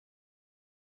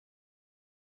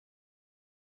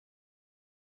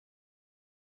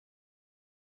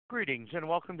Greetings and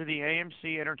welcome to the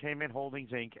AMC Entertainment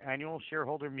Holdings, Inc. Annual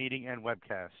Shareholder Meeting and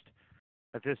Webcast.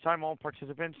 At this time, all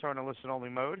participants are in a listen-only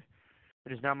mode.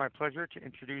 It is now my pleasure to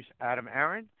introduce Adam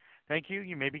Aaron. Thank you.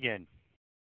 You may begin.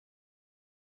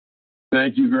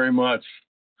 Thank you very much.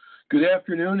 Good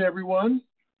afternoon, everyone.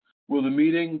 Will the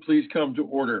meeting please come to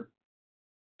order?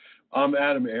 I'm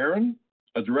Adam Aaron,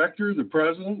 a director, the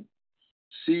president,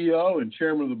 CEO, and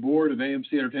chairman of the board of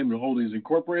AMC Entertainment Holdings,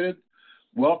 Incorporated.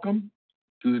 Welcome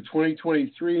to the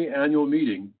 2023 annual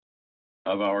meeting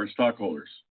of our stockholders.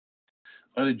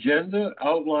 An agenda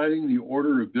outlining the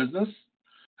order of business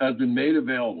has been made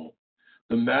available.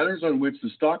 The matters on which the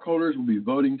stockholders will be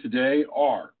voting today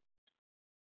are: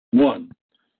 1.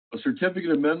 A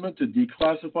certificate amendment to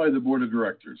declassify the board of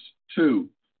directors. 2.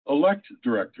 Elect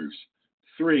directors.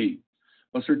 3.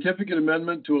 A certificate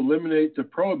amendment to eliminate the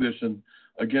prohibition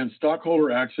against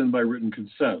stockholder action by written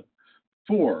consent.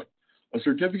 4. A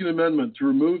certificate amendment to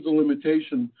remove the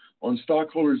limitation on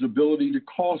stockholders' ability to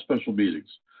call special meetings.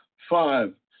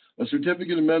 5. A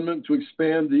certificate amendment to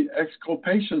expand the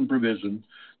exculpation provision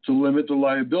to limit the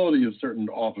liability of certain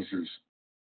officers.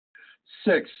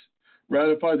 6.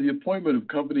 Ratify the appointment of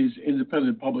company's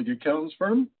independent public accountants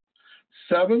firm.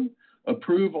 7.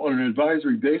 Approve on an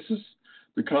advisory basis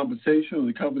the compensation of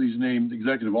the company's named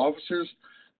executive officers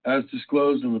as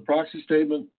disclosed in the proxy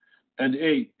statement. And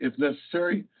 8, if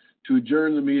necessary, to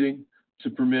adjourn the meeting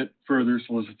to permit further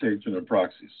solicitation of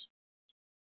proxies.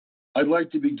 I'd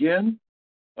like to begin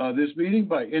this meeting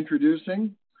by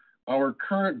introducing our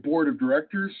current board of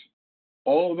directors.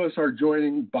 All of them are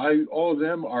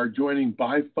joining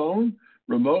by phone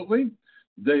remotely.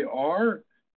 They are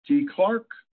T. Clark,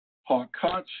 Hawk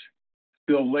Koch,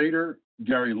 Bill Lader,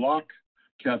 Gary Locke,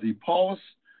 Kathy Paulus,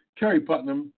 Kerry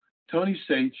Putnam, Tony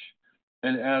Saich,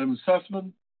 and Adam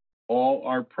Sussman. All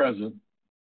are present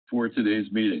for today's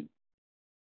meeting.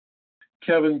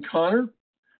 Kevin Connor,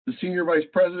 the Senior Vice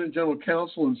President, General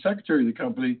Counsel, and Secretary of the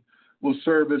company, will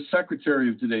serve as Secretary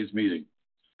of today's meeting.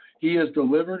 He has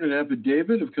delivered an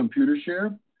affidavit of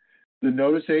Computershare, the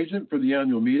notice agent for the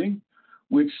annual meeting,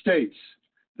 which states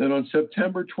that on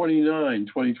September 29,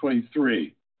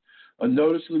 2023, a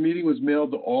notice of the meeting was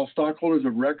mailed to all stockholders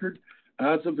of record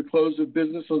as of the close of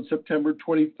business on September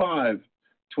 25,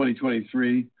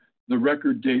 2023, the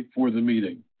record date for the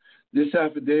meeting. This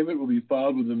affidavit will be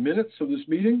filed with the minutes of this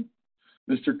meeting.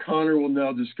 Mr. Connor will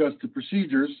now discuss the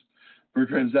procedures for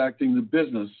transacting the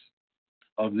business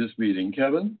of this meeting.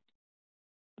 Kevin?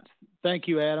 Thank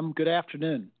you, Adam. Good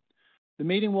afternoon. The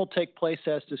meeting will take place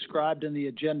as described in the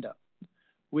agenda.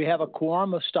 We have a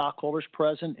quorum of stockholders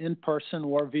present in person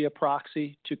or via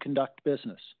proxy to conduct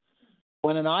business.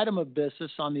 When an item of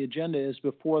business on the agenda is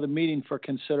before the meeting for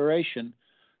consideration,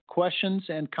 questions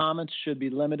and comments should be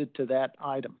limited to that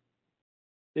item.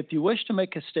 If you wish to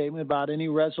make a statement about any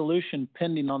resolution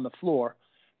pending on the floor,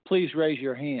 please raise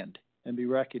your hand and be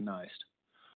recognized.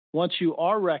 Once you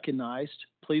are recognized,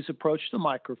 please approach the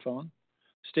microphone,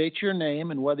 state your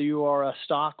name and whether you are a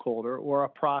stockholder or a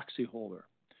proxy holder.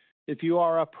 If you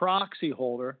are a proxy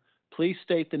holder, please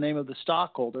state the name of the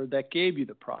stockholder that gave you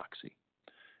the proxy.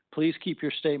 Please keep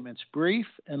your statements brief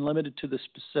and limited to the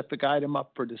specific item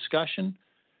up for discussion.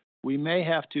 We may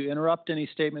have to interrupt any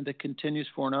statement that continues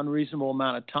for an unreasonable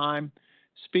amount of time.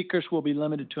 Speakers will be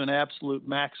limited to an absolute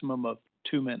maximum of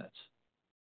 2 minutes.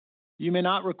 You may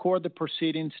not record the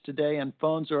proceedings today, and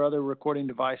phones or other recording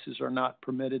devices are not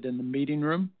permitted in the meeting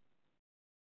room.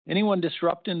 Anyone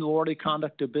disrupting the orderly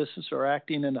conduct of business or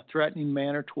acting in a threatening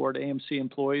manner toward AMC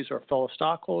employees or fellow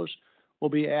stockholders will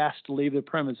be asked to leave the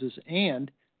premises and,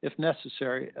 if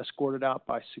necessary, escorted out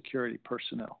by security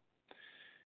personnel.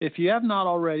 If you have not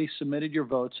already submitted your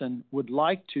votes and would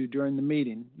like to during the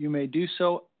meeting, you may do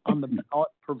so on the ballot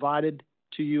provided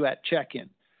to you at check-in.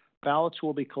 Ballots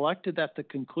will be collected at the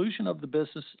conclusion of the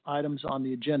business items on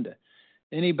the agenda.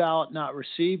 Any ballot not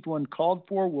received when called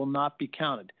for will not be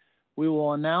counted. We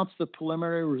will announce the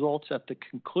preliminary results at the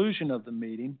conclusion of the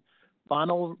meeting.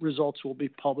 Final results will be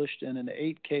published in an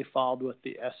 8-K filed with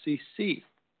the SEC.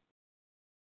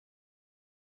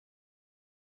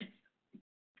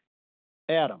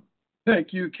 Adam.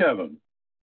 Thank you, Kevin.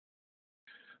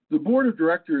 The board of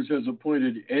directors has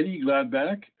appointed Eddie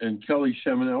Gladback and Kelly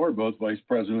Schemenauer, both vice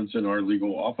presidents in our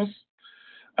legal office,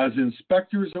 as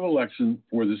inspectors of election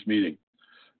for this meeting.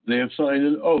 They have signed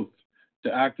an oath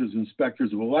to act as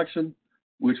inspectors of election,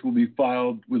 which will be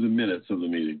filed with the minutes of the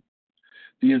meeting.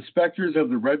 The inspectors have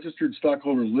the registered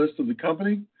stockholder list of the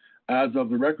company as of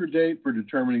the record date for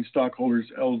determining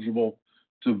stockholders eligible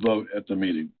to vote at the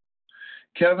meeting.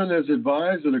 Kevin has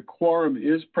advised that a quorum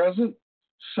is present,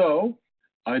 so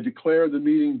I declare the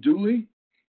meeting duly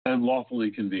and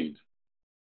lawfully convened.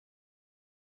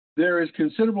 There is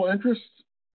considerable interest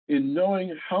in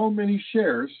knowing how many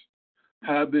shares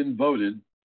have been voted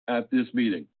at this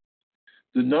meeting.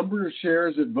 The number of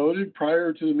shares that voted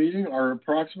prior to the meeting are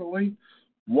approximately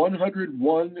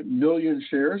 101 million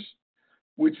shares,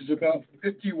 which is about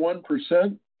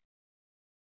 51%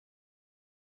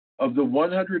 of the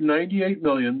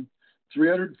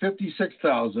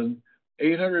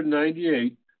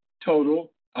 198,356,898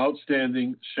 total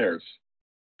outstanding shares.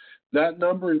 That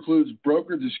number includes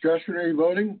broker discretionary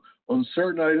voting on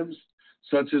certain items,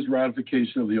 such as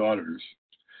ratification of the auditors.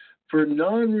 For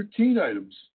non-routine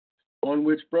items on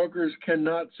which brokers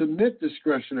cannot submit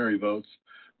discretionary votes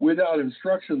without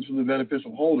instructions from the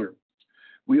beneficial holder,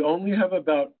 we only have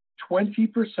about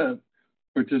 20%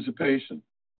 participation.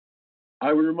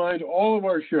 I would remind all of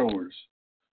our shareholders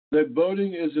that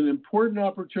voting is an important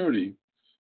opportunity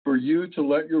for you to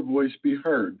let your voice be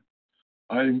heard.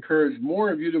 I encourage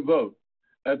more of you to vote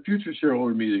at future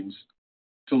shareholder meetings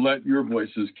to let your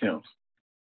voices count.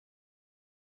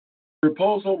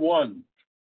 Proposal 1,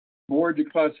 board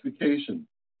declassification.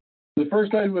 The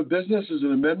first item of business is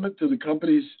an amendment to the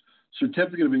company's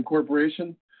certificate of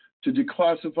incorporation to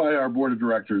declassify our board of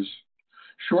directors,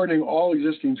 shortening all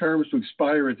existing terms to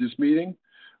expire at this meeting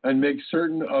and make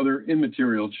certain other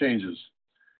immaterial changes.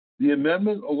 The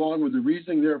amendment, along with the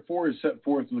reasoning therefore, is set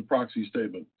forth in the proxy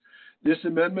statement. This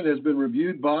amendment has been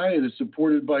reviewed by and is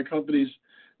supported by company's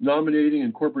Nominating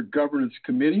and Corporate Governance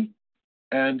Committee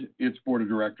and its board of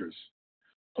directors.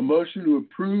 A motion to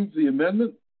approve the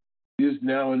amendment is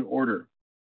now in order.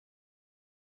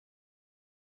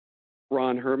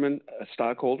 Ron Herman, a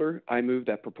stockholder. I move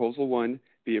that Proposal 1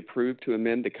 be approved to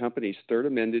amend the company's third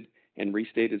amended and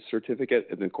restated certificate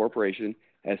of incorporation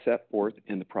as set forth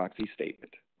in the proxy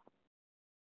statement.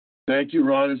 Thank you,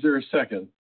 Ron. Is there a second?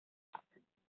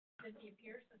 Cynthia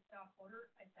Pierce, a stockholder.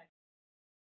 I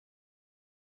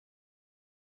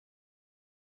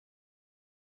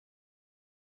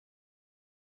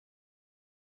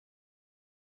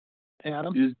second.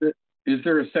 Adam? Is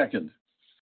there a second?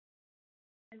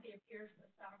 Cynthia Pierce, a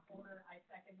stockholder. I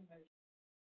second the motion.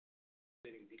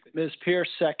 Ms. Pierce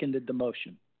seconded the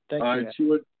motion. Thank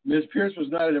you. Ms. Pierce was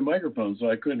not at a microphone, so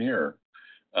I couldn't hear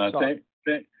her.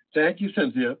 Thank you,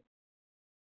 Cynthia.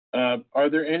 Are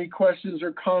there any questions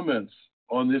or comments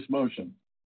on this motion?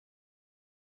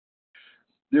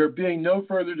 There being no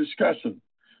further discussion,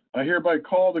 I hereby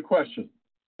call the question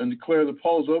and declare the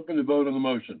polls open to vote on the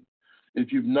motion.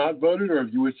 If you've not voted or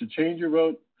if you wish to change your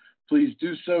vote, please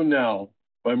do so now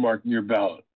by marking your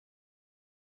ballot.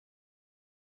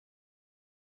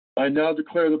 I now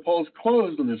declare the polls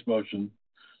closed on this motion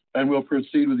and will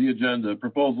proceed with the agenda.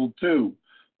 Proposal 2,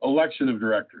 election of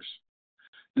directors.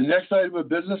 The next item of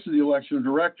business is the election of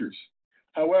directors.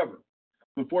 However,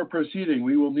 before proceeding,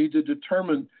 we will need to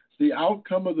determine the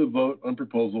outcome of the vote on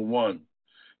Proposal 1.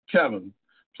 Kevin,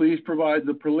 please provide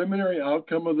the preliminary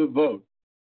outcome of the vote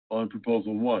on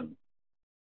Proposal 1.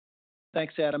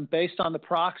 Thanks, Adam. Based on the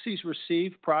proxies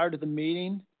received prior to the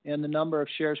meeting and the number of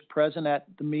shares present at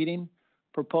the meeting,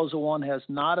 Proposal 1 has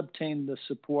not obtained the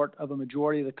support of a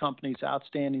majority of the company's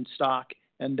outstanding stock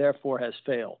and therefore has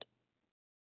failed.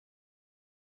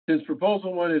 Since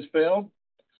Proposal 1 has failed,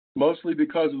 mostly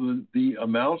because of the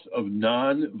amount of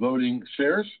non-voting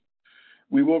shares,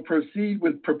 we will proceed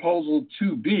with Proposal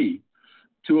 2B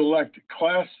to elect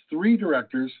Class 3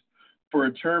 directors for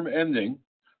a term ending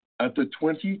at the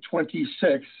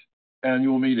 2026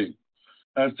 annual meeting.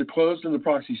 As disclosed in the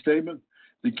proxy statement,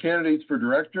 the candidates for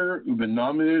director who've been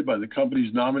nominated by the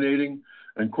company's Nominating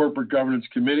and Corporate Governance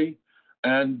Committee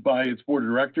and by its board of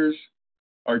directors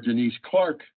are Denise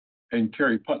Clark and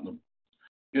Carrie Putnam.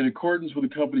 In accordance with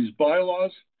the company's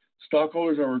bylaws,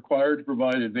 stockholders are required to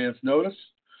provide advance notice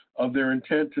of their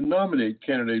intent to nominate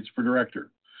candidates for director.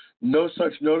 No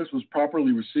such notice was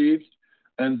properly received,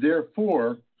 and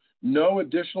therefore, no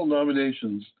additional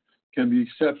nominations can be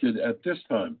accepted at this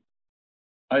time.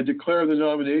 I declare the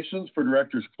nominations for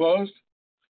directors closed.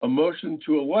 A motion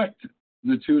to elect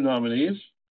the two nominees,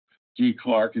 D.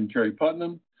 Clark and Carrie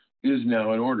Putnam, is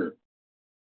now in order.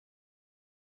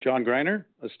 John Greiner,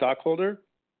 a stockholder.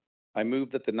 I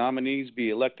move that the nominees be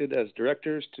elected as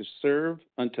directors to serve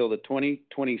until the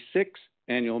 2026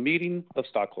 annual meeting of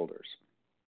stockholders.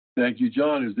 Thank you,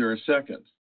 John. Is there a second?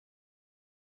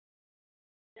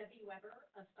 Debbie Weber,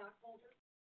 a stockholder.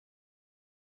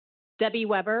 Debbie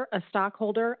Weber, a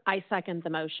stockholder. I second the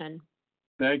motion.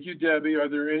 Thank you, Debbie. Are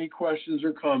there any questions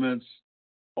or comments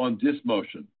on this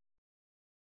motion?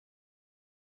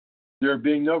 There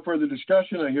being no further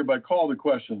discussion, I hereby call the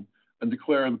question and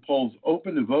declare the polls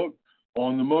open to vote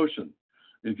on the motion.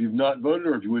 If you've not voted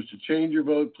or if you wish to change your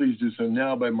vote, please do so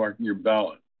now by marking your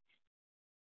ballot.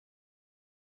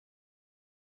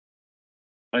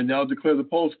 I now declare the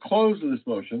polls closed on this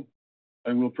motion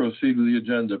and will proceed with the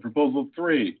agenda. Proposal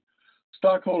 3,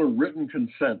 stockholder written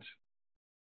consent.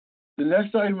 The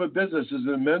next item of business is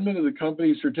an amendment of the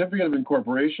company's certificate of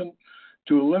incorporation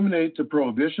to eliminate the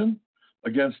prohibition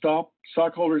against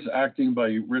stockholders acting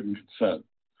by written consent.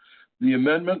 The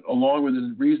amendment, along with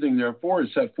the reasoning therefore,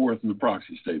 is set forth in the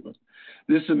proxy statement.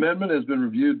 This amendment has been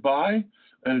reviewed by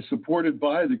and is supported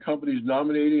by the company's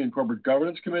Nominating and Corporate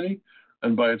Governance Committee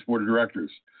and by its board of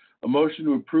directors. A motion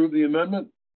to approve the amendment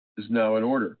is now in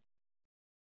order.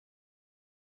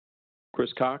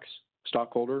 Chris Cox,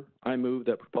 stockholder. I move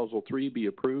that Proposal 3 be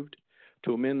approved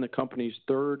to amend the company's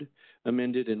third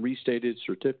amended and restated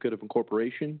certificate of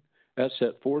incorporation as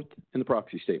set forth in the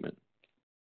proxy statement.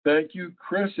 Thank you,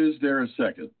 Chris. Is there a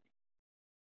second?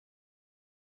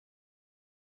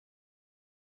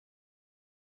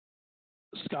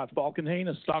 Scott Falkenhayn,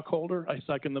 a stockholder. I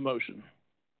second the motion.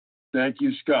 Thank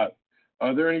you, Scott.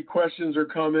 Are there any questions or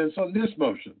comments on this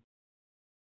motion?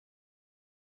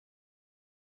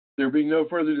 There being no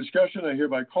further discussion, I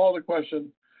hereby call the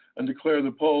question and declare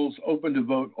the polls open to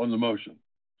vote on the motion.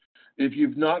 If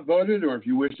you've not voted or if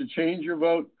you wish to change your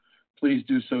vote, please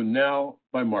do so now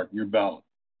by marking your ballot.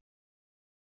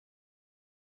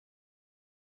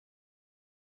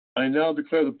 I now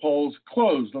declare the polls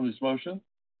closed on this motion,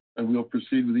 and we'll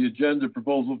proceed with the agenda.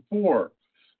 Proposal 4,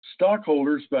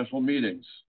 stockholder special meetings.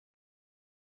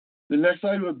 The next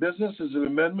item of business is an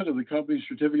amendment of the company's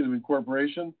certificate of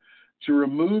incorporation to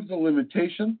remove the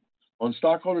limitation on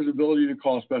stockholders' ability to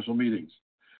call special meetings.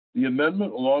 The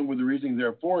amendment, along with the reasoning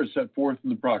therefore, is set forth in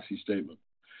the proxy statement.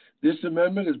 This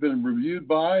amendment has been reviewed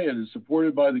by and is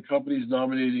supported by the company's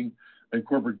Nominating and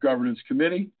Corporate Governance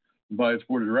Committee and by its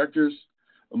board of directors.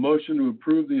 A motion to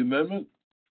approve the amendment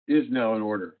is now in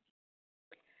order.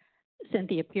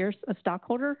 Cynthia Pierce, a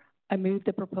stockholder. I move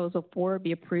that Proposal 4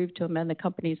 be approved to amend the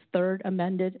company's third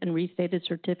amended and restated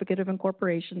certificate of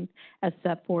incorporation as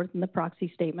set forth in the proxy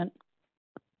statement.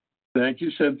 Thank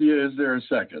you, Cynthia. Is there a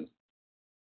second?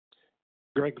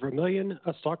 Greg Vermillion,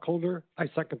 a stockholder. I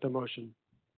second the motion.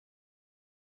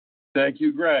 Thank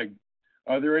you, Greg.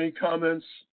 Are there any comments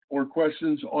or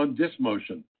questions on this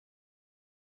motion?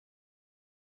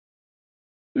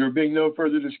 There being no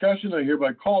further discussion, I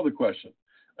hereby call the question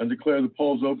and declare the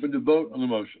polls open to vote on the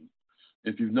motion.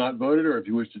 If you've not voted or if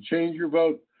you wish to change your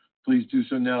vote, please do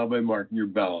so now by marking your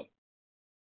ballot.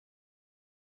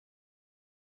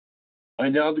 I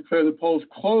now declare the polls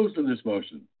closed on this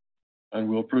motion, and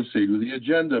we'll proceed with the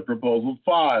agenda. Proposal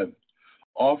 5,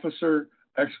 officer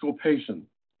exculpation.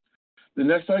 The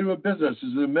next item of business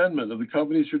is an amendment of the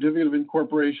company's certificate of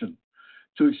incorporation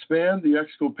to expand the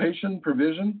exculpation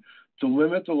provision to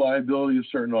limit the liability of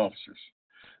certain officers.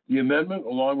 The amendment,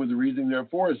 along with the reasoning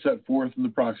therefore, is set forth in the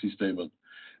proxy statement.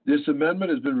 This amendment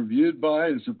has been reviewed by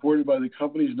and supported by the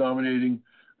company's Nominating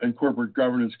and Corporate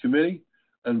Governance Committee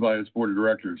and by its board of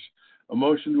directors. A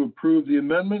motion to approve the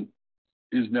amendment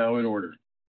is now in order.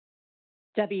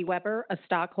 Debbie Weber, a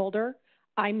stockholder.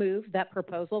 I move that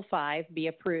Proposal 5 be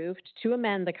approved to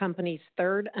amend the company's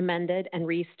third amended and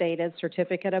restated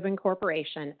certificate of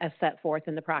incorporation as set forth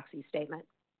in the proxy statement.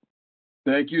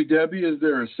 Thank you, Debbie. Is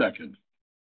there a second?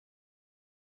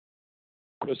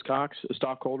 Chris Cox, a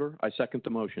stockholder. I second the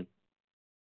motion.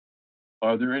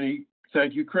 Are there any?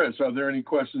 Thank you, Chris. Are there any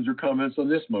questions or comments on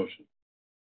this motion?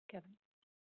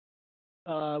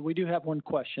 Kevin. We do have one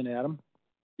question, Adam.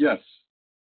 Yes.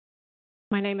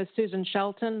 My name is Susan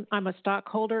Shelton. I'm a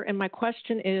stockholder, and my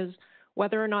question is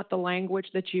whether or not the language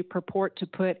that you purport to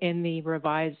put in the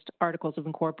revised Articles of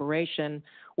Incorporation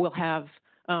will have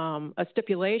a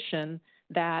stipulation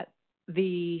that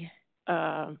the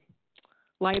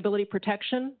liability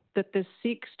protection that this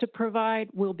seeks to provide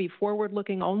will be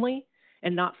forward-looking only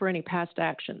and not for any past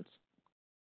actions.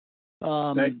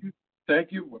 Thank you.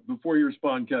 Thank you. Before you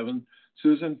respond, Kevin,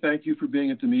 Susan, thank you for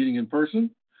being at the meeting in person,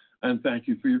 and thank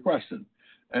you for your question.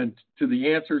 And to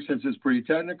the answer, since it's pretty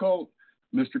technical,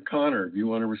 Mr. Connor, do you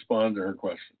want to respond to her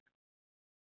question?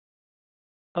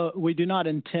 We do not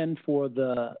intend for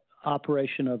the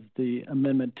operation of the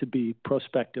amendment to be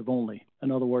prospective only.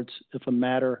 In other words, if a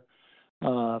matter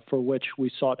for which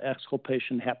we sought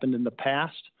exculpation happened in the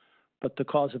past, but the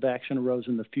cause of action arose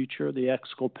in the future, the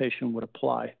exculpation would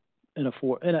apply in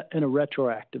a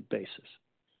retroactive basis.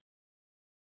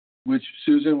 Which,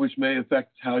 Susan, which may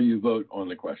affect how you vote on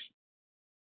the question.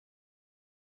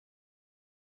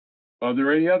 Are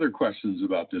there any other questions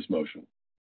about this motion?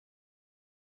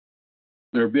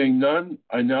 There being none,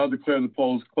 I now declare the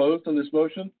polls closed on this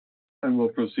motion, and we'll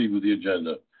proceed with the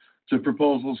agenda. To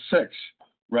Proposal 6,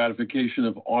 ratification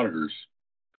of auditors.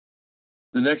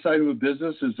 The next item of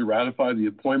business is to ratify the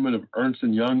appointment of Ernst &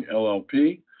 Young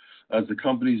LLP as the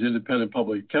company's independent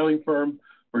public accounting firm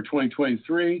for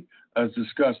 2023, as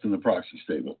discussed in the proxy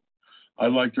statement.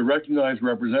 I'd like to recognize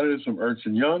representatives from Ernst &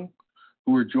 Young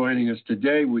who are joining us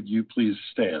today. Would you please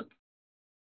stand?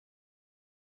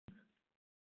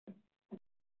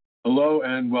 Hello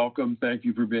and welcome. Thank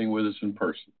you for being with us in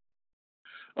person.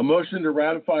 A motion to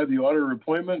ratify the auditor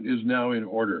appointment is now in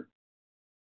order.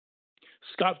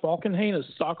 Scott Falkenhayn as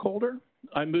stockholder.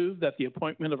 I move that the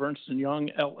appointment of Ernst & Young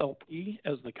LLP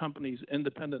as the company's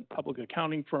independent public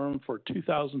accounting firm for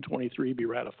 2023 be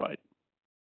ratified.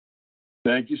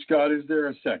 Thank you, Scott. Is there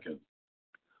a second?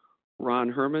 Ron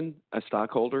Herman, a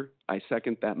stockholder. I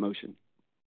second that motion.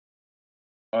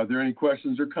 Are there any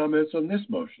questions or comments on this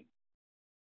motion?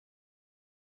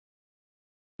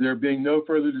 There being no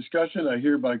further discussion, I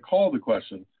hereby call the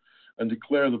question and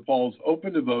declare the polls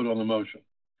open to vote on the motion.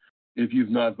 If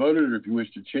you've not voted or if you wish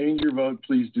to change your vote,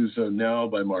 please do so now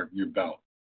by marking your ballot.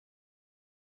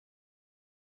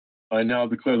 I now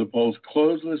declare the polls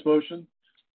closed on this motion,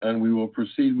 and we will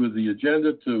proceed with the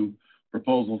agenda to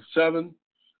Proposal 7,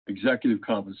 executive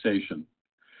compensation.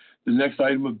 The next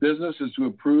item of business is to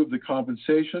approve the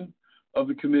compensation of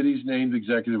the committee's named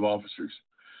executive officers.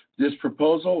 This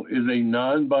proposal is a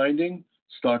non-binding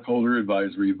stockholder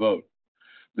advisory vote.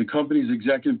 The company's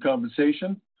executive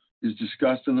compensation is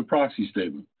discussed in the proxy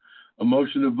statement. A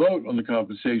motion to vote on the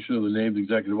compensation of the named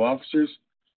executive officers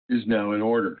is now in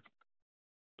order.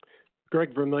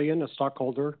 Greg Vermillion, a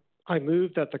stockholder. I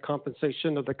move that the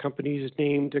compensation of the company's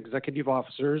named executive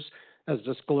officers, as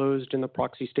disclosed in the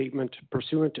proxy statement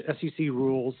pursuant to SEC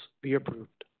rules, be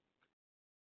approved.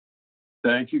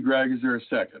 Thank you, Greg. Is there a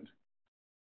second?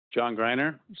 John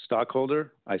Greiner,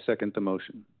 stockholder. I second the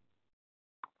motion.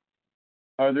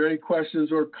 Are there any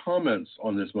questions or comments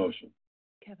on this motion?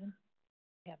 Kevin,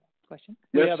 you have a question?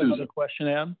 Yes, We have Susan. another question,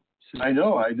 Adam. I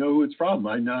know who it's from.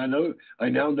 I now know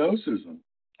Susan.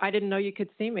 I didn't know you could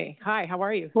see me. Hi, how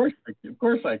are you? Of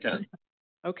course I can.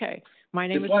 Okay, my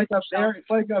name It's is like I'm Susan there. It's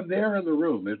like I'm there in the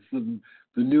room. It's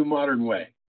the new modern way.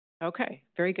 Okay,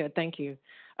 very good. Thank you.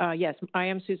 Yes, I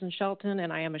am Susan Shelton,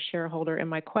 and I am a shareholder. And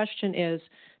my question is,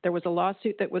 there was a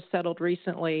lawsuit that was settled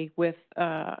recently with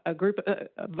a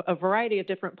variety of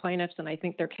different plaintiffs, and I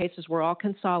think their cases were all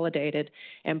consolidated.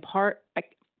 And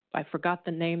I forgot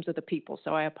the names of the people,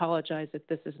 so I apologize if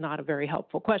this is not a very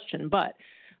helpful question. But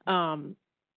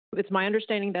it's my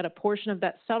understanding that a portion of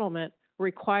that settlement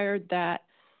required that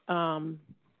an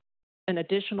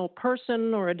additional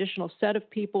person or additional set of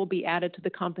people be added to the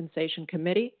compensation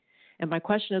committee. And my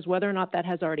question is whether or not that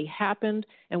has already happened,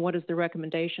 and what is the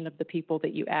recommendation of the people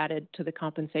that you added to the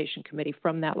compensation committee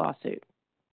from that lawsuit?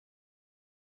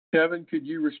 Kevin, could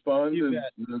you respond?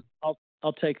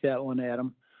 I'll take that one,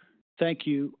 Adam. Thank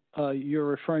you. You're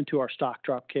referring to our stock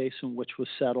drop case in which was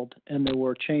settled, and there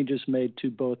were changes made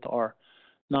to both our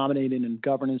nominating and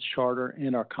governance charter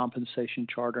and our compensation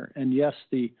charter. And yes,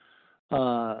 the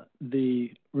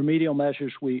remedial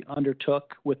measures we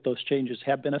undertook with those changes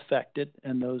have been effected,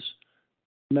 and those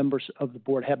members of the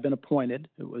board have been appointed.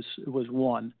 It was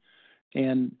one,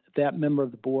 and that member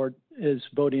of the board is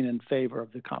voting in favor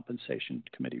of the compensation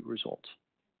committee results.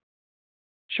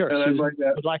 Sure. And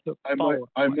Susan, would like to follow.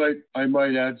 I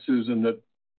might add, Susan, that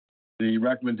the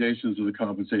recommendations of the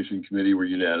compensation committee were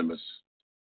unanimous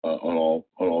on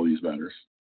all these matters.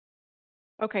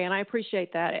 Okay, and I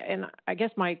appreciate that. And I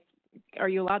guess are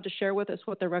you allowed to share with us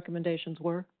what their recommendations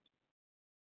were?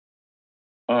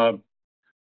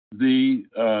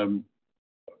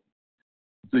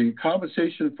 The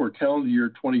compensation for calendar year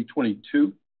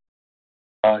 2022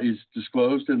 is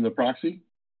disclosed in the proxy.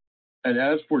 And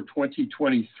as for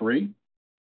 2023,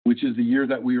 which is the year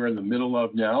that we are in the middle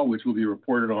of now, which will be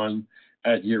reported on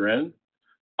at year end,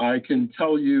 I can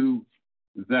tell you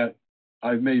that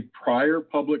I've made prior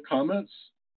public comments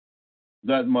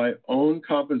that my own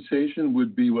compensation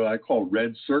would be what I call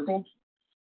red circled,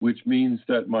 which means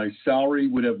that my salary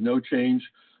would have no change,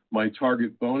 my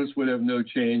target bonus would have no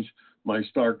change, my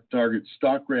target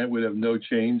stock grant would have no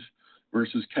change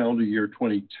versus calendar year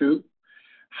 22.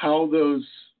 How those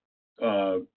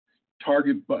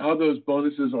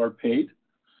bonuses are paid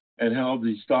and how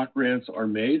the stock grants are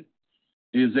made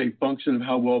is a function of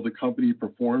how well the company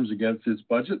performs against its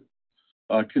budget,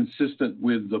 consistent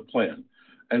with the plan.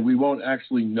 And we won't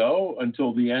actually know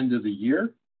until the end of the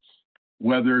year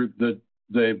whether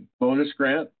the bonus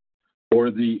grant or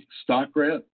the stock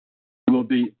grant will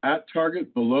be at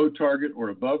target, below target, or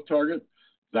above target.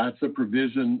 That's a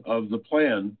provision of the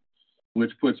plan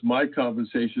which puts my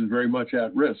compensation very much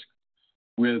at risk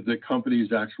with the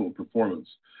company's actual performance.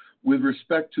 With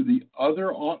respect to the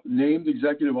other named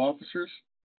executive officers,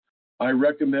 I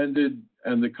recommended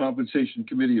and the compensation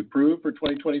committee approved for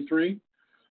 2023.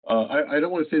 I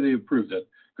don't want to say they approved it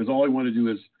because all I want to do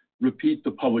is repeat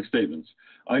the public statements.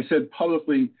 I said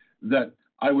publicly that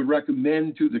I would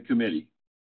recommend to the committee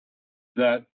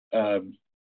that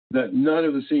that none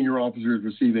of the senior officers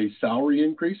receive a salary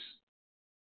increase,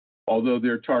 although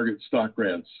their target stock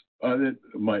grants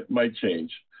might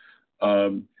change.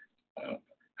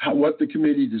 What the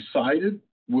committee decided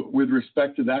with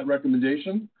respect to that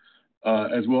recommendation,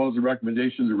 as well as the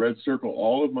recommendation to red circle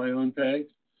all of my own pay,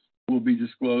 will be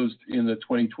disclosed in the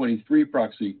 2023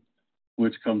 proxy,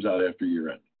 which comes out after year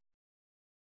end.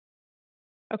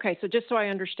 Okay, so just so I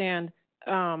understand,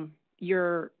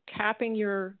 you're capping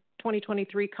your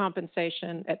 2023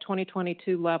 compensation at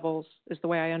 2022 levels is the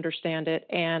way I understand it,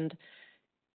 and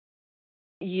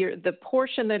the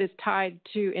portion that is tied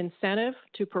to incentive,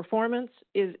 to performance,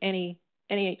 is any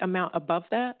amount above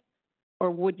that?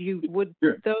 Or would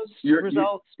those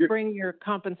results bring your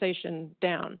compensation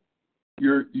down?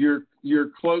 You're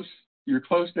close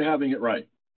to having it right.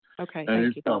 Okay, and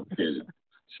it's complicated.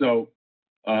 So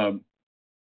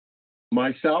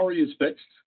my salary is fixed.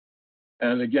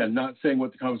 And again, not saying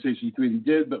what the compensation committee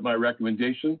did, but my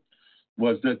recommendation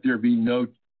was that there be no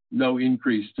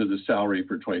increase to the salary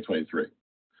for 2023.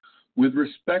 With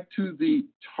respect to the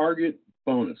target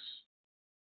bonus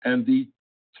and the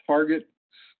target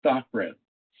stock grant,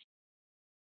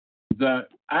 the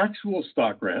actual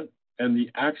stock grant and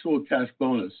the actual cash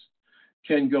bonus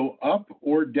can go up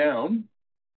or down,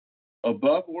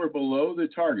 above or below the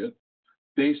target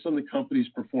based on the company's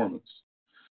performance.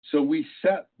 So we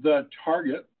set the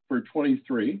target for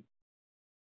 23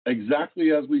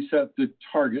 exactly as we set the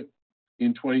target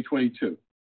in 2022.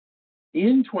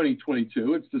 In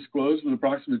 2022, it's disclosed in the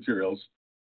proxy materials,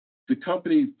 the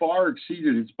company far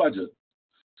exceeded its budget.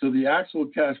 So the actual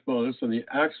cash bonus and the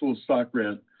actual stock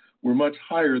grant were much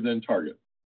higher than target.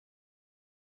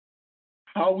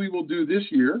 How we will do this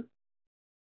year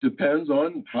depends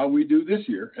on how we do this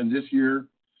year. And this year,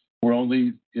 we're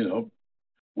only,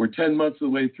 we're 10 months of the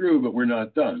way through, but we're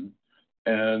not done.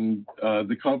 And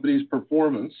the company's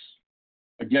performance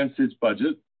against its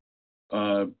budget,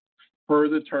 per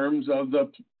the terms of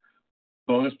the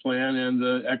bonus plan and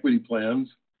the equity plans,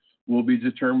 will be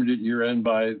determined at year end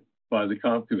by the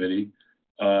comp committee.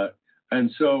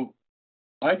 And so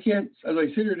I can't, as I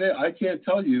sit here today, I can't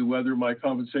tell you whether my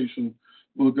compensation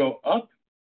will go up,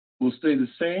 will stay the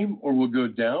same, or will go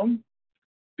down,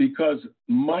 because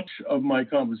much of my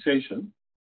compensation,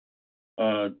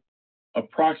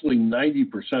 approximately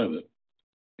 90% of it,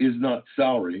 is not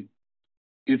salary.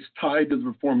 It's tied to the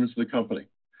performance of the company.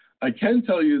 I can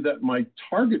tell you that my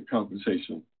target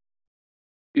compensation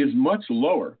is much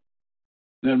lower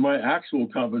than my actual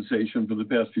compensation for the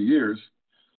past few years,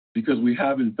 because we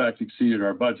have in fact exceeded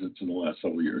our budgets in the last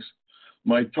several years.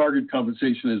 My target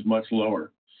compensation is much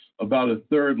lower, about a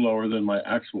third lower than my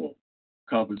actual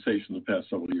compensation the past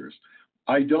several years.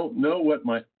 I don't know what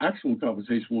my actual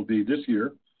compensation will be this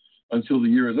year until the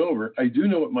year is over. I do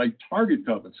know what my target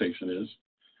compensation is,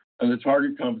 and the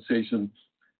target compensation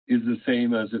is the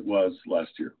same as it was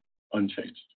last year,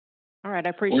 unchanged. All right, I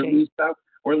appreciate it.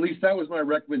 Or at least that was my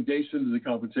recommendation to the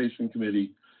compensation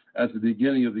committee at the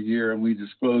beginning of the year, and we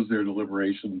disclosed their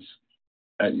deliberations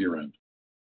at year end.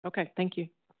 Okay, thank you.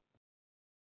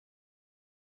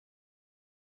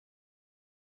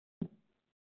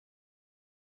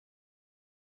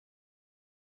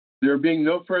 There being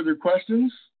no further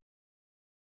questions,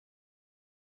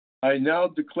 I now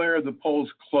declare the polls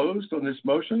closed on this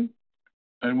motion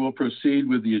and will proceed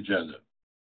with the agenda.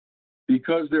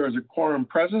 Because there is a quorum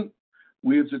present,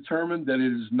 we have determined that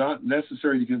it is not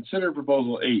necessary to consider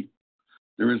Proposal 8.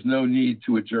 There is no need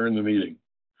to adjourn the meeting.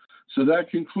 So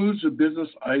that concludes the business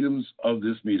items of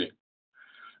this meeting.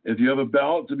 If you have a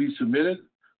ballot to be submitted,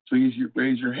 please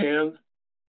raise your hand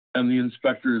and the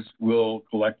inspectors will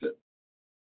collect it.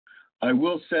 I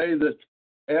will say that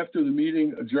after the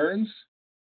meeting adjourns,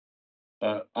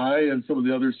 I and some of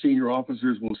the other senior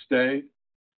officers will stay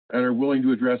and are willing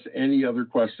to address any other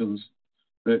questions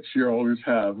that shareholders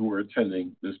have who are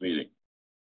attending this meeting.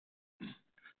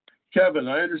 Kevin,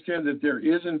 I understand that there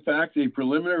is in fact a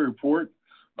preliminary report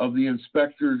of the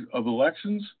inspectors of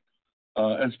elections,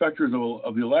 inspectors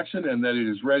of the election, and that it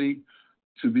is ready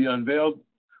to be unveiled.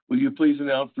 Will you please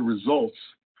announce the results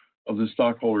of the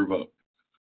stockholder vote?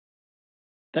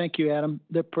 Thank you, Adam.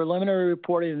 The preliminary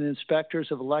report of the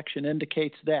inspectors of election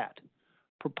indicates that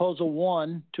Proposal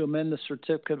 1, to amend the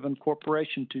certificate of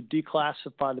incorporation to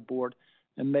declassify the board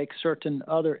and make certain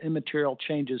other immaterial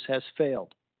changes, has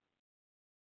failed.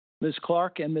 Ms.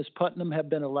 Clark and Ms. Putnam have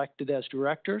been elected as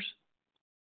directors.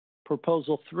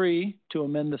 Proposal 3, to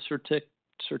amend the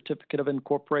certificate of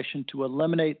incorporation to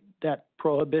eliminate that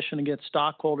prohibition against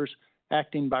stockholders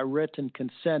acting by written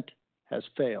consent, has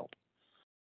failed.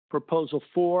 Proposal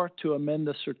 4, to amend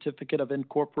the certificate of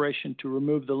incorporation to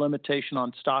remove the limitation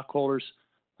on stockholders'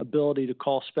 ability to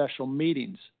call special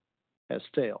meetings, has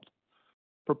failed.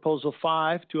 Proposal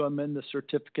 5, to amend the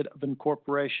certificate of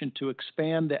incorporation to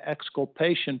expand the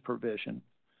exculpation provision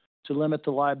to limit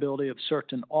the liability of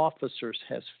certain officers,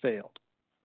 has failed.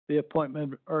 The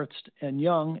appointment of Ernst &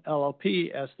 Young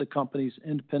LLP as the company's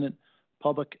independent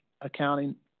public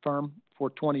accounting firm for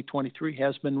 2023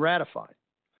 has been ratified.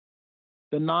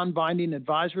 The non-binding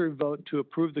advisory vote to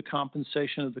approve the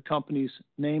compensation of the company's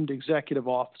named executive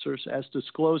officers as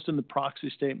disclosed in the proxy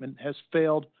statement has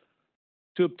failed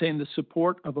to obtain the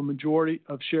support of a majority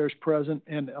of shares present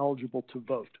and eligible to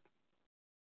vote.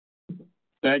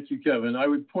 Thank you, Kevin. I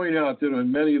would point out that on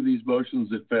many of these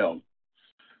motions it failed.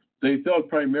 They failed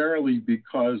primarily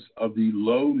because of the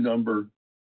low number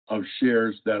of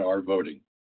shares that are voting.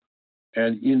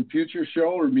 And in future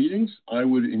shareholder meetings, I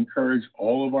would encourage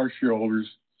all of our shareholders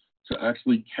to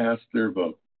actually cast their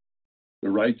vote. The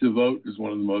right to vote is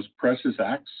one of the most precious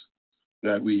acts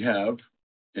that we have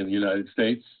in the United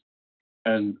States,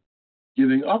 and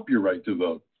giving up your right to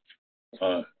vote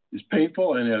is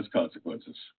painful and has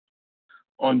consequences.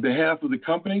 On behalf of the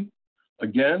company,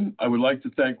 again, I would like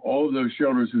to thank all of those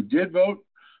shareholders who did vote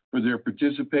for their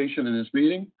participation in this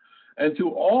meeting, and to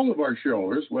all of our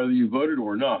shareholders, whether you voted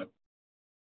or not,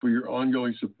 for your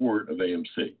ongoing support of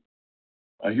AMC.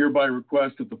 I hereby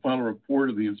request that the final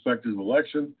report of the Inspectors of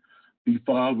Election be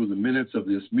filed with the minutes of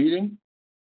this meeting.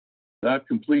 That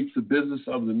completes the business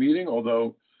of the meeting,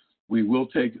 although we will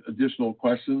take additional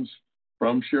questions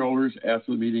from shareholders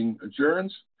after the meeting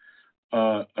adjourns.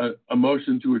 A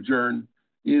motion to adjourn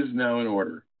is now in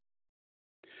order.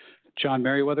 John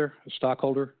Merriweather, a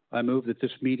stockholder. I move that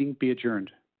this meeting be adjourned.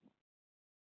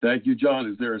 Thank you, John.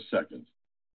 Is there a second?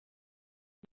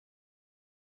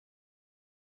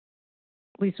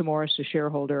 Lisa Morris, a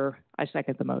shareholder. I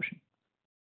second the motion.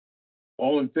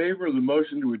 All in favor of the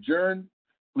motion to adjourn,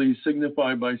 please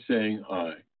signify by saying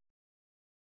aye.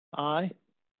 Aye.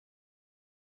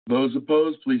 Those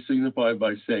opposed, please signify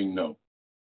by saying no.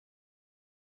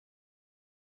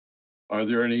 Are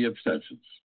there any abstentions?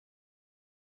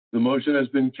 The motion has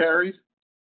been carried.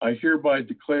 I hereby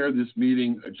declare this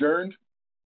meeting adjourned,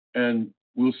 and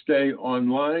will stay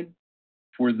online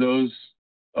for those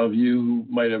of you who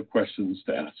might have questions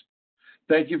to ask.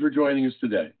 Thank you for joining us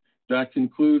today. That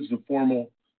concludes the formal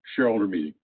shareholder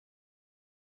meeting.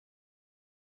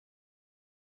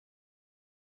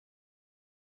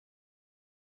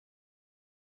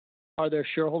 Are there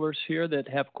shareholders here that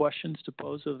have questions to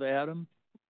pose of Adam?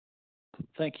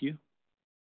 Thank you.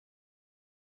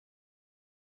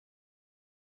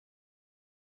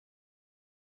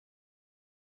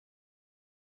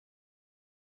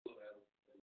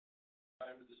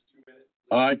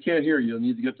 I can't hear you. You'll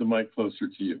need to get the mic closer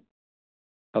to you.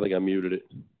 I think I muted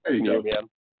it. There you go. Hear me?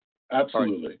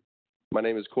 Absolutely. Right. My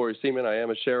name is Corey Seaman. I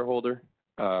am a shareholder.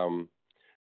 I'm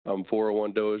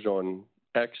 401 Doge on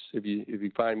X, if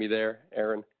you find me there,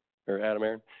 Aaron, or Adam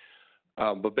Aaron.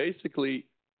 But basically,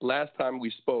 last time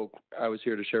we spoke, I was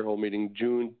here at a shareholder meeting,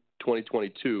 June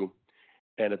 2022.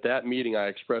 And at that meeting, I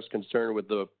expressed concern with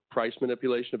the price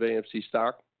manipulation of AMC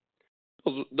stock.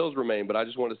 Those remain, but I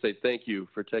just want to say thank you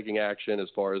for taking action as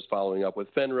far as following up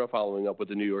with FINRA, following up with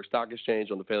the New York Stock Exchange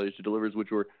on the failures to deliver,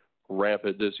 which were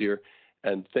rampant this year.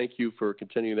 And thank you for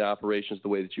continuing the operations the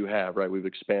way that you have, right? We've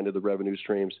expanded the revenue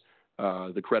streams.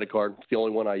 The credit card, it's the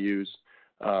only one I use.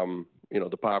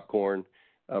 The popcorn,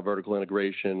 vertical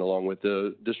integration, along with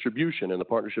the distribution and the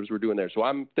partnerships we're doing there. So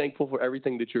I'm thankful for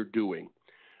everything that you're doing.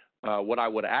 What I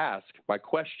would ask, my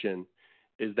question,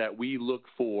 is that we look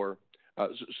for,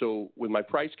 so with my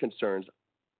price concerns,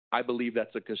 I believe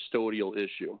that's a custodial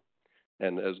issue.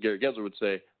 And as Gary Gensler would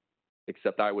say,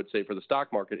 except I would say for the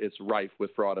stock market, it's rife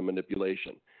with fraud and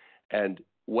manipulation. And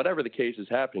whatever the case is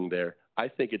happening there, I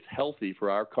think it's healthy for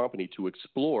our company to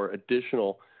explore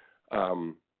additional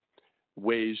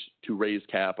ways to raise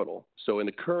capital. So in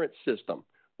the current system,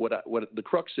 what the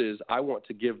crux is, I want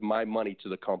to give my money to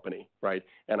the company, right?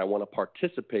 And I want to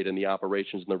participate in the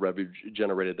operations and the revenue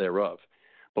generated thereof.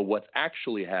 But what's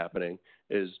actually happening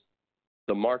is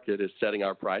the market is setting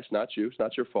our price, not you, it's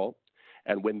not your fault.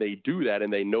 And when they do that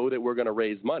and they know that we're going to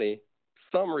raise money,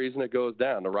 for some reason it goes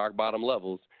down to rock bottom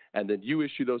levels and then you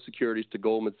issue those securities to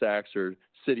Goldman Sachs or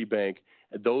Citibank,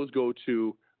 and those go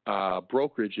to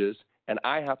brokerages, and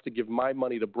I have to give my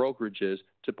money to brokerages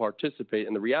to participate.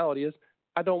 And the reality is,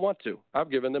 I don't want to. I've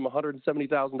given them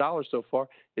 $170,000 so far.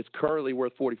 It's currently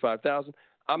worth $45,000.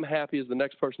 I'm happy as the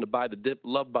next person to buy the dip,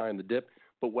 love buying the dip.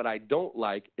 But what I don't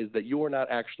like is that you are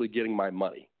not actually getting my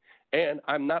money. And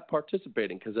I'm not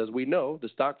participating because, as we know, the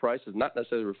stock price is not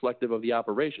necessarily reflective of the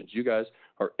operations. You guys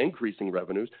are increasing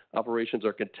revenues. Operations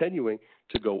are continuing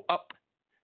to go up.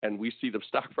 And we see the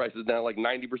stock price is down like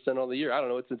 90% on the year. I don't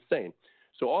know. It's insane.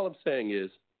 So all I'm saying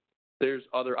is there's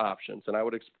other options, and I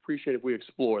would appreciate if we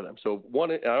explore them. So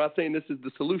one, and I'm not saying this is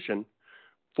the solution.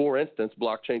 For instance,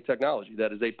 blockchain technology.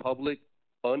 That is a public,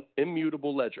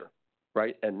 immutable ledger,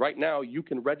 right? And right now, you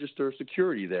can register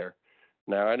security there.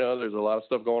 Now, I know there's a lot of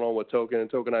stuff going on with token and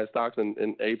tokenized stocks, and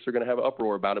apes are going to have an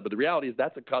uproar about it. But the reality is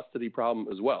that's a custody problem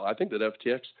as well. I think that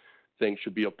FTX thing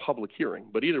should be a public hearing.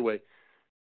 But either way,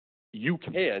 you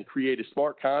can create a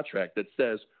smart contract that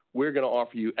says we're going to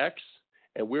offer you X,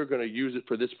 and we're going to use it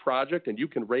for this project, and you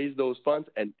can raise those funds,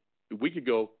 and we could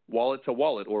go wallet to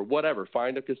wallet or whatever.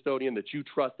 Find a custodian that you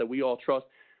trust, that we all trust.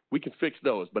 We can fix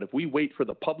those. But if we wait for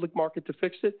the public market to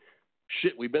fix it,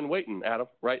 shit, we've been waiting, Adam,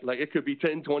 right? Like it could be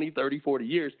 10, 20, 30, 40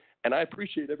 years. And I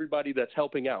appreciate everybody that's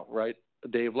helping out, right?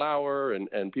 Dave Lauer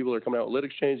and people are coming out with Lit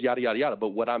Exchange, yada, yada, yada. But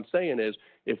what I'm saying is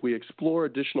if we explore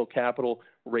additional capital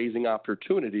raising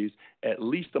opportunities, at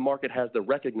least the market has to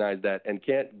recognize that and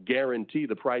can't guarantee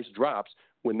the price drops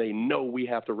when they know we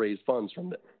have to raise funds from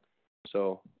them.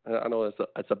 So I know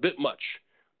that's a bit much,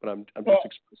 but I'm just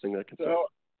expressing that concern.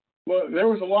 Well, there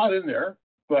was a lot in there,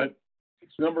 but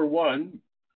number one,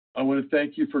 I want to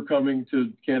thank you for coming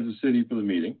to Kansas City for the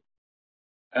meeting,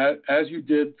 as you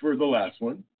did for the last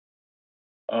one.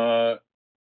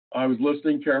 I was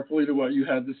listening carefully to what you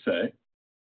had to say,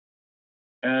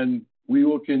 and we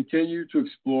will continue to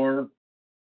explore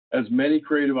as many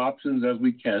creative options as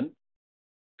we can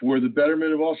for the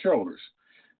betterment of all shareholders.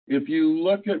 If you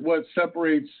look at what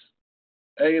separates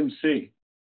AMC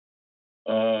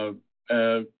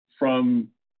from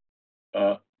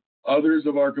others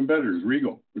of our competitors,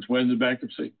 Regal, which went into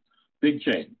bankruptcy, big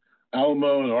chain,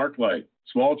 Alamo and ArcLight,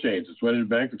 small chains, which went into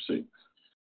bankruptcy.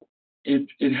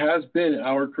 It has been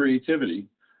our creativity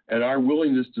and our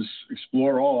willingness to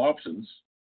explore all options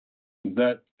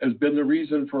that has been the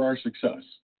reason for our success.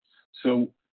 So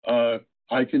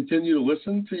I continue to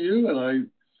listen to you, and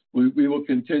we will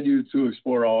continue to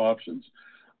explore all options.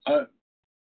 I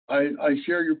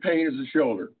share your pain as a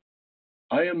shareholder.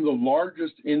 I am the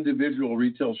largest individual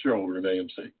retail shareholder in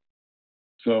AMC.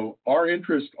 So our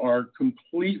interests are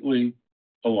completely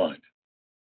aligned.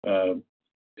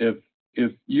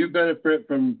 If you benefit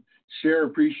from share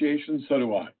appreciation, so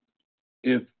do I.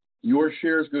 If your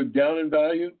shares go down in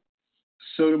value,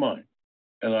 so do mine.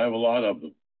 And I have a lot of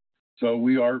them. So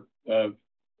we are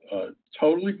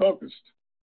totally focused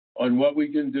on what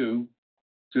we can do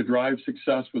to drive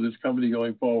success with this company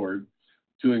going forward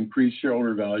to increase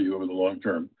shareholder value over the long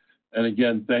term. And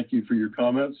again, thank you for your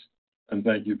comments and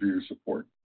thank you for your support.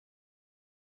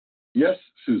 Yes,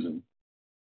 Susan.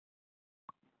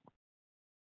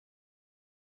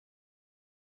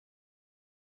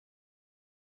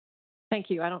 Thank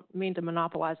you. I don't mean to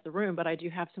monopolize the room, but I do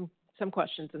have some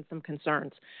questions and some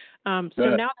concerns. So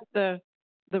now that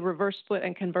the reverse split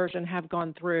and conversion have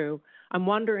gone through, I'm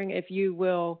wondering if you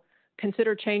will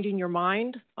consider changing your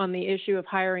mind on the issue of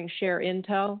hiring share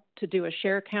intel to do a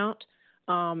share count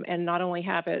and not only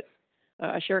have it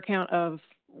a share count of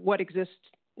what exists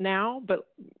now, but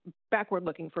backward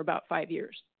looking for about 5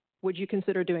 years. Would you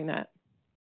consider doing that?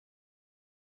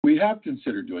 We have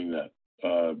considered doing that.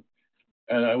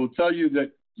 And I will tell you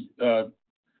that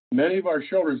many of our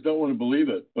shareholders don't want to believe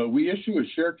it, but we issue a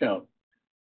share count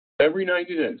every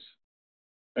 90 days.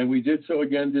 And we did so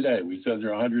again today. We said there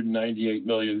are 198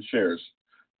 million shares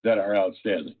that are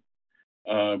outstanding.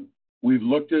 We've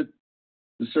looked at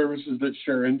the services that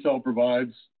Share Intel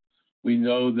provides. We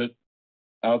know that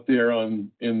out there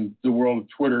in the world of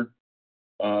Twitter,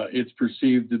 it's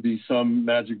perceived to be some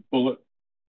magic bullet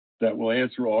that will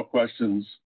answer all questions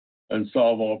and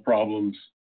solve all problems.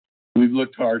 We've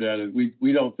looked hard at it.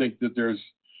 We don't think that there's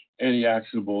any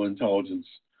actionable intelligence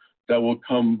that will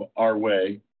come our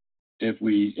way if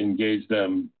we engage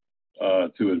them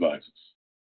to advise us.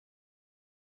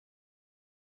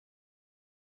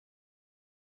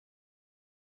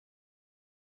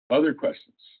 Other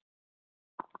questions?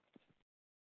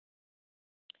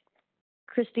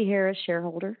 Christy Harris,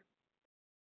 shareholder.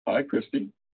 Hi, Christy.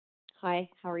 Hi,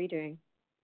 how are you doing?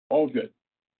 All good.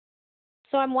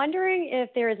 So I'm wondering if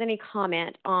there is any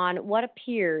comment on what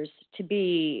appears to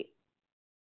be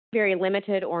very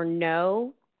limited or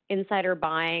no insider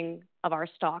buying of our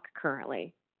stock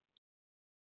currently?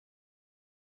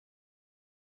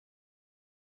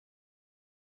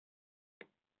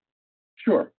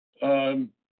 Sure.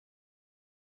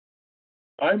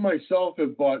 I myself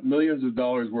have bought millions of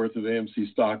dollars worth of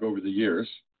AMC stock over the years,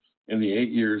 in the 8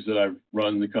 years that I've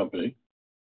run the company.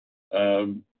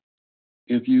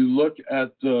 If you look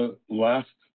at the last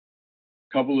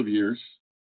couple of years,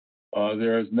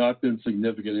 there has not been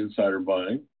significant insider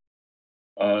buying.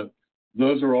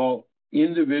 Those are all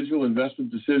individual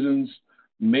investment decisions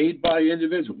made by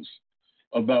individuals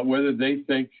about whether they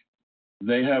think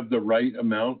they have the right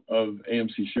amount of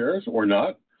AMC shares or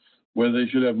not, whether they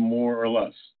should have more or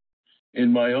less.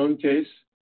 In my own case,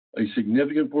 a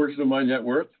significant portion of my net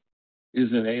worth is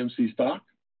in AMC stock.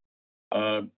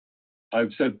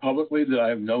 I've said publicly that I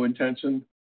have no intention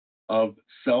of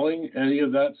selling any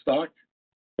of that stock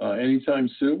anytime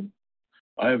soon.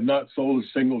 I have not sold a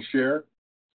single share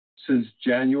since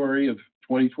January of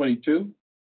 2022,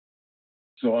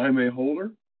 so I'm a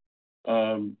holder.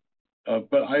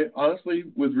 But I honestly,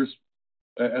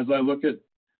 as I look at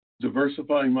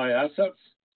diversifying my assets,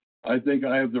 I think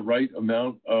I have the right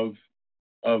amount of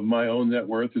my own net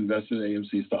worth invested in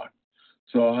AMC stock.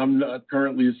 So I'm not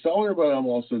currently a seller, but I'm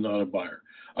also not a buyer.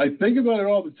 I think about it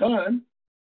all the time.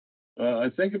 I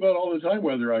think about all the time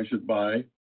whether I should buy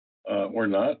or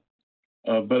not.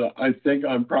 But I think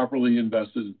I'm properly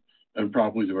invested and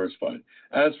properly diversified.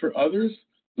 As for others,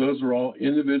 those are all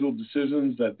individual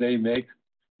decisions that they make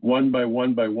one by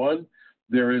one by one.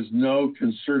 There is no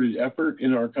concerted effort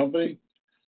in our company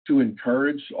to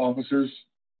encourage officers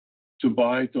to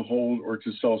buy, to hold, or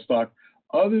to sell stock,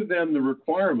 other than the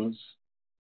requirements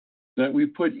that we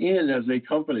put in as a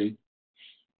company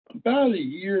about a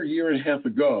year and a half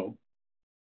ago.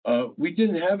 We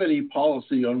didn't have any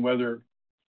policy on whether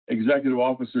executive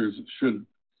officers should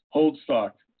hold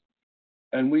stock,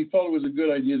 and we felt it was a good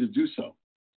idea to do so.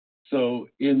 So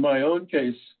in my own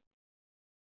case,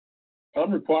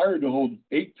 I'm required to hold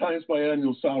 8 times my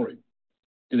annual salary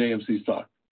in AMC stock.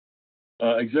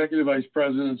 Executive vice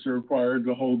presidents are required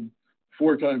to hold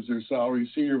 4 times their salary.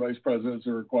 Senior vice presidents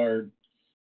are required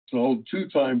to hold 2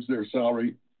 times their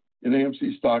salary in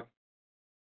AMC stock,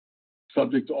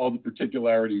 subject to all the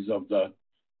particularities of the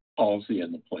policy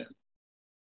and the plan.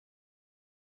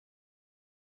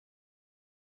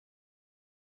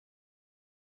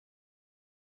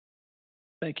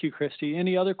 Thank you, Christy.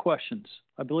 Any other questions?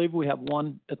 I believe we have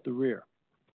one at the rear.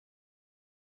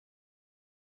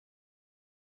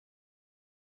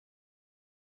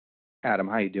 Adam,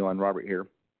 how you doing? Robert here.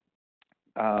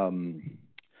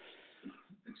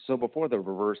 So before the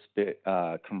reverse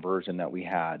conversion that we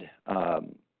had,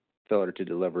 failure to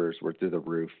delivers were through the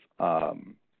roof.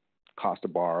 Cost to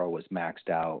borrow was maxed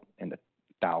out in the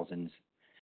thousands,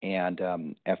 and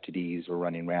FTDs were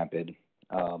running rampant.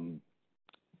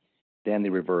 Then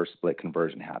the reverse split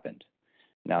conversion happened.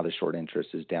 Now the short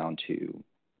interest is down to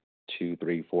 2,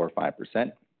 3, 4,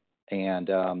 5%. And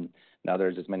now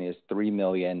there's as many as 3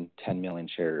 million, 10 million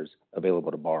shares available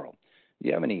to borrow. Do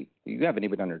you have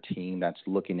anybody on your team that's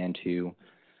looking into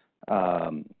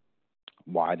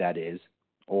why that is?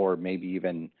 Or maybe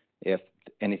even if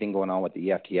anything going on with the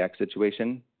FTX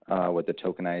situation with the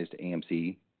tokenized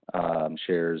AMC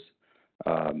shares,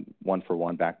 1 for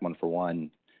 1, back 1 for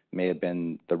 1, may have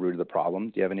been the root of the problem.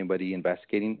 Do you have anybody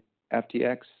investigating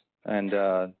FTX and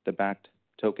the backed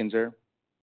tokens there?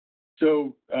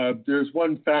 So there's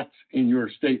one fact in your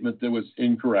statement that was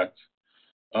incorrect.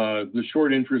 The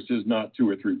short interest is not 2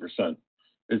 or 3%.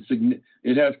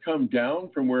 It has come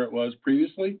down from where it was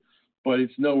previously, but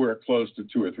it's nowhere close to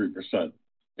 2 or 3%.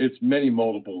 It's many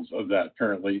multiples of that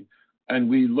currently. And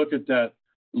we look at that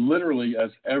literally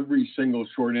as every single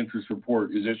short interest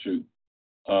report is issued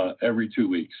every 2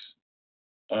 weeks.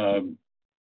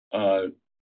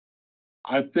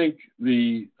 I think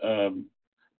the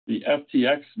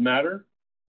FTX matter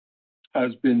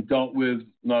has been dealt with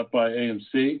not by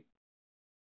AMC,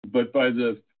 but by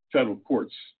the federal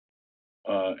courts.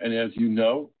 And as you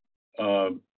know,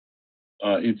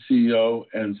 its CEO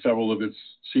and several of its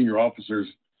senior officers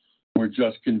were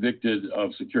just convicted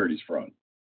of securities fraud.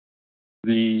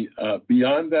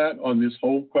 Beyond that, on this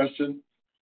whole question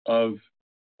of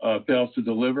fails to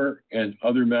deliver and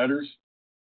other matters,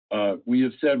 we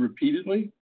have said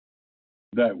repeatedly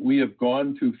that we have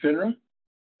gone to FINRA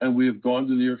and we have gone to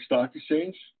the New York Stock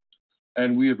Exchange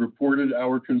and we have reported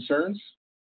our concerns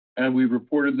and we've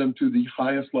reported them to the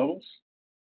highest levels.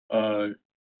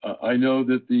 I know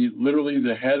that literally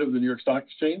the head of the New York Stock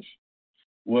Exchange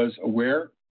was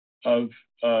aware of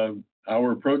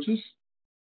our approaches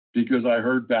because I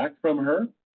heard back from her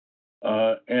We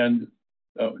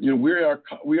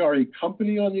are a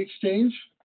company on the exchange.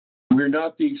 We're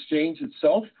not the exchange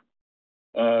itself.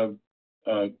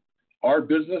 Our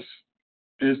business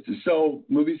is to sell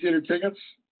movie theater tickets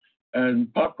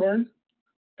and popcorn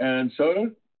and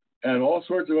soda and all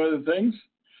sorts of other things.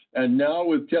 And now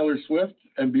with Taylor Swift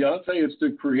and Beyonce, it's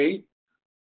to create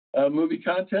movie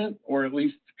content, or at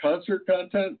least concert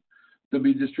content, to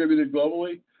be distributed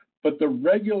globally. But the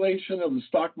regulation of the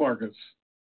stock markets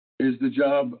is the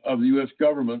job of the U.S.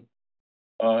 government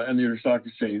and the Interstock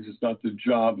Exchange. It's not the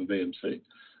job of AMC.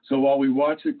 So while we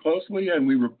watch it closely and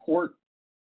we report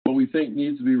what we think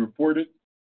needs to be reported,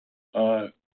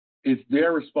 it's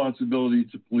their responsibility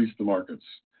to police the markets.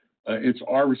 It's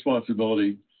our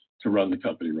responsibility to run the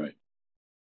company right.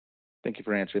 Thank you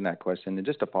for answering that question. And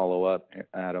just to follow up,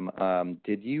 Adam,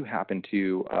 did you happen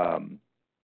to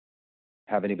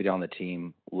have anybody on the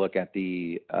team look at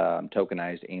the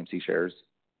tokenized AMC shares?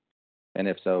 And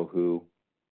if so, who?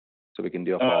 So we can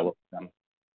do a follow-up with them.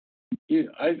 Yeah,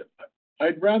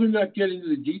 I'd rather not get into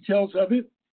the details of it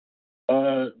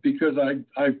because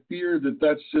I fear that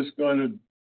that's just going to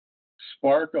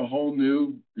spark a whole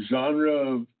new genre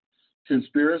of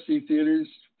conspiracy theories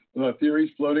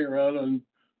floating around on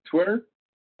Twitter.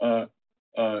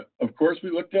 Of course, we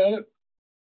looked at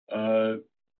it.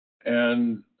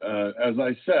 And as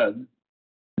I said,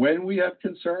 when we have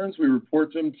concerns, we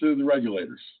report them to the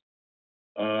regulators.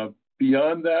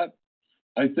 Beyond that,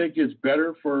 I think it's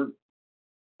better for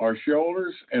our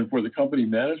shareholders and for the company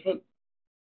management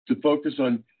to focus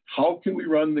on how can we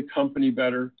run the company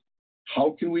better,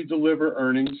 how can we deliver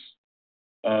earnings,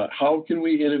 how can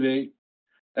we innovate.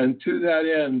 And to that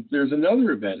end, there's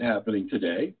another event happening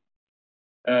today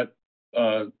at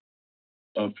a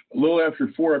little after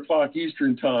 4 o'clock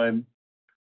Eastern time.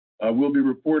 We'll be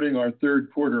reporting our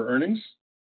third quarter earnings.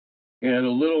 And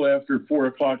a little after 4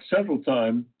 o'clock Central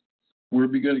Time, we're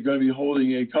going to be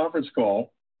holding a conference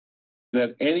call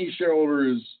that any shareholder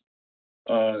is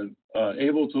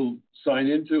able to sign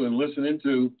into and listen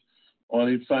into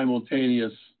on a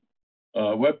simultaneous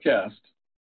webcast.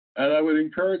 And I would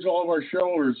encourage all of our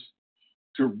shareholders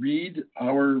to read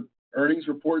our earnings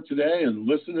report today and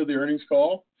listen to the earnings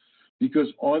call, because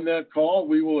on that call,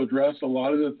 we will address a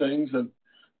lot of the things that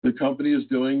the company is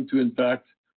doing to, in fact,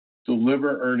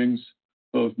 deliver earnings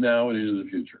both now and into the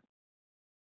future.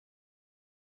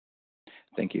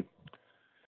 Thank you.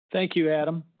 Thank you,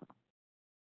 Adam.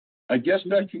 I guess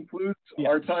that concludes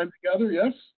our time together,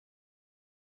 yes?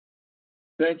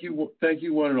 Thank you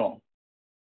one and all.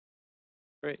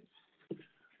 Great.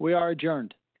 We are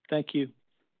adjourned. Thank you.